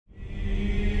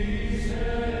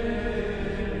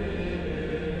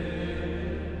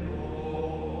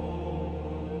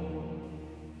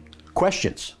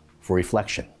Questions for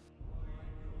reflection.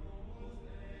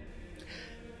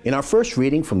 In our first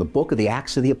reading from the book of the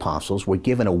Acts of the Apostles, we're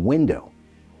given a window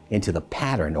into the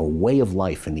pattern or way of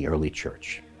life in the early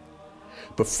church.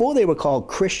 Before they were called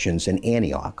Christians in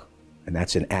Antioch, and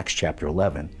that's in Acts chapter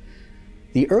 11,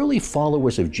 the early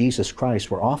followers of Jesus Christ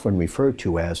were often referred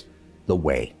to as the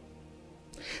Way.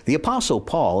 The Apostle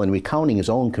Paul, in recounting his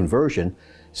own conversion,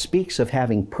 speaks of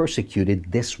having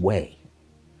persecuted this way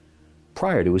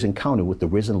prior to his encounter with the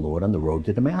risen Lord on the road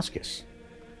to Damascus.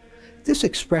 This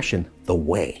expression, the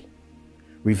way,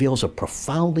 reveals a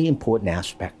profoundly important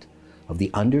aspect of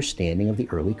the understanding of the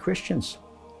early Christians.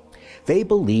 They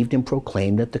believed and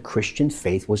proclaimed that the Christian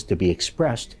faith was to be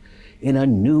expressed in a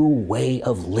new way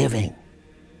of living.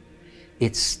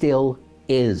 It still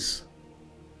is.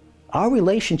 Our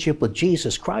relationship with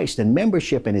Jesus Christ and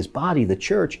membership in His body, the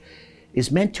church, is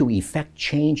meant to effect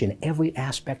change in every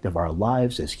aspect of our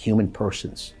lives as human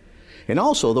persons, and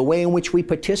also the way in which we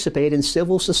participate in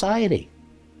civil society.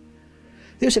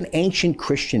 There's an ancient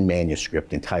Christian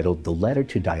manuscript entitled The Letter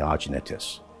to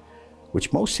Diogenetus,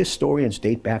 which most historians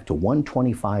date back to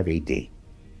 125 AD.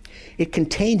 It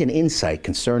contained an insight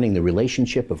concerning the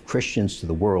relationship of Christians to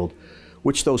the world,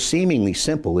 which, though seemingly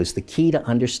simple, is the key to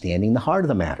understanding the heart of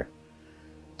the matter.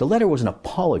 The letter was an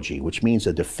apology, which means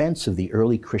a defense of the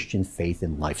early Christian faith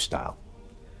and lifestyle.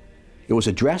 It was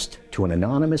addressed to an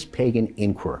anonymous pagan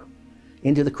inquirer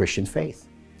into the Christian faith.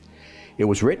 It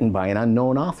was written by an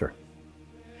unknown author.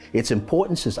 Its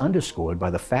importance is underscored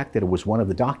by the fact that it was one of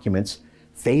the documents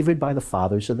favored by the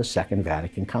fathers of the Second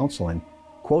Vatican Council and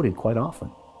quoted quite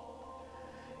often.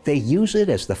 They use it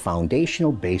as the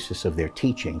foundational basis of their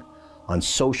teaching on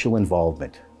social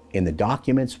involvement in the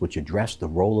documents which address the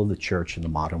role of the church in the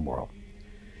modern world.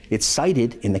 It's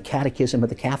cited in the Catechism of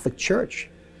the Catholic Church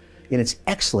in its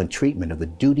excellent treatment of the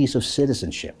duties of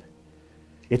citizenship.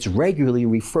 It's regularly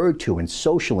referred to in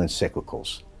social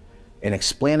encyclicals and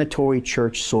explanatory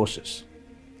church sources.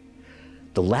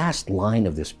 The last line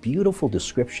of this beautiful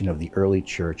description of the early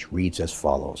church reads as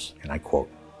follows, and I quote,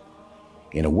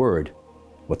 "In a word,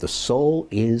 what the soul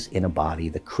is in a body,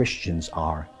 the Christians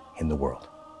are in the world."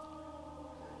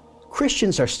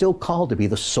 Christians are still called to be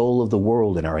the soul of the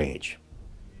world in our age.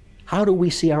 How do we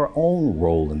see our own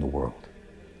role in the world?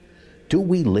 Do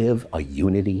we live a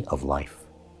unity of life?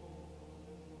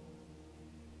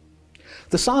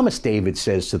 The psalmist David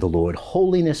says to the Lord,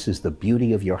 "Holiness is the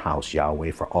beauty of your house,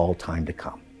 Yahweh, for all time to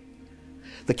come."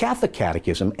 The Catholic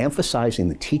Catechism, emphasizing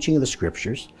the teaching of the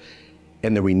Scriptures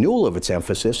and the renewal of its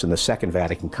emphasis in the Second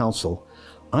Vatican Council,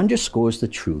 underscores the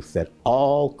truth that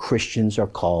all Christians are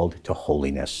called to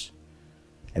holiness.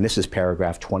 And this is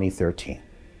paragraph 2013.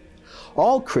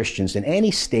 All Christians in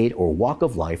any state or walk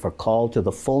of life are called to the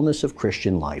fullness of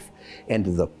Christian life and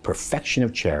to the perfection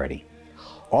of charity.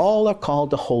 All are called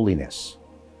to holiness.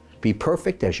 Be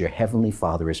perfect as your heavenly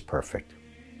Father is perfect.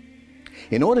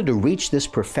 In order to reach this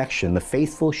perfection, the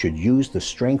faithful should use the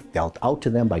strength dealt out to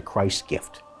them by Christ's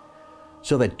gift,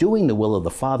 so that doing the will of the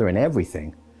Father in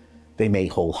everything, they may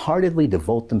wholeheartedly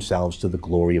devote themselves to the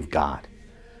glory of God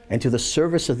and to the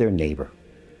service of their neighbor.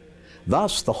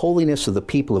 Thus, the holiness of the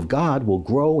people of God will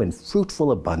grow in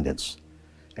fruitful abundance,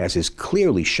 as is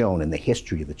clearly shown in the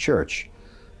history of the Church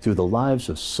through the lives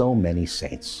of so many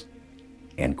saints."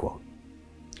 End quote.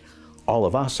 All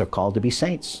of us are called to be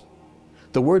saints.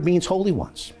 The word means holy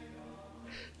ones.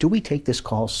 Do we take this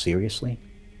call seriously?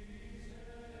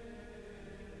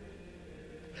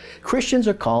 Christians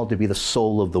are called to be the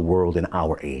soul of the world in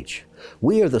our age.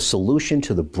 We are the solution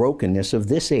to the brokenness of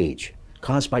this age,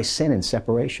 caused by sin and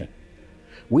separation.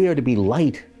 We are to be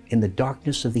light in the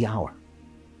darkness of the hour.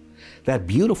 That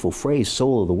beautiful phrase,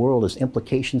 soul of the world, has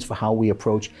implications for how we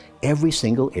approach every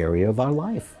single area of our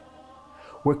life.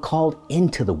 We're called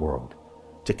into the world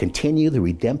to continue the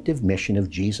redemptive mission of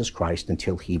Jesus Christ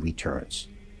until He returns.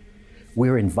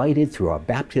 We're invited through our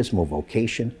baptismal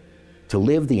vocation to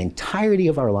live the entirety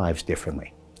of our lives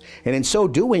differently. And in so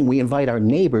doing, we invite our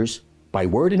neighbors, by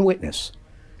word and witness,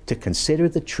 to consider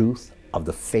the truth of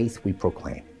the faith we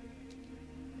proclaim.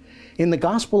 In the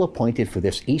gospel appointed for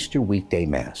this Easter weekday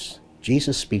Mass,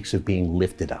 Jesus speaks of being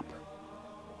lifted up.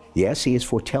 Yes, He is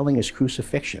foretelling His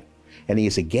crucifixion, and He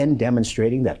is again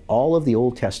demonstrating that all of the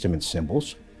Old Testament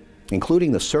symbols,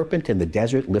 including the serpent in the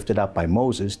desert lifted up by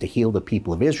Moses to heal the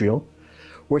people of Israel,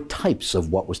 were types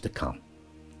of what was to come.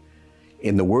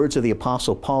 In the words of the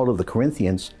Apostle Paul to the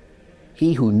Corinthians,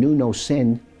 "He who knew no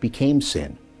sin became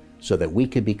sin, so that we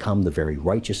could become the very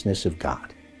righteousness of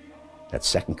God." That's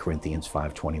 2 Corinthians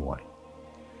 5:21.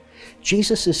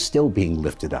 Jesus is still being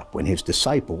lifted up when His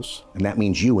disciples, and that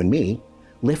means you and me,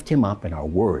 lift Him up in our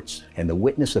words and the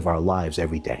witness of our lives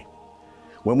every day.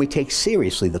 when we take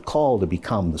seriously the call to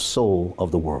become the soul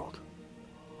of the world.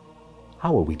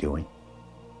 How are we doing?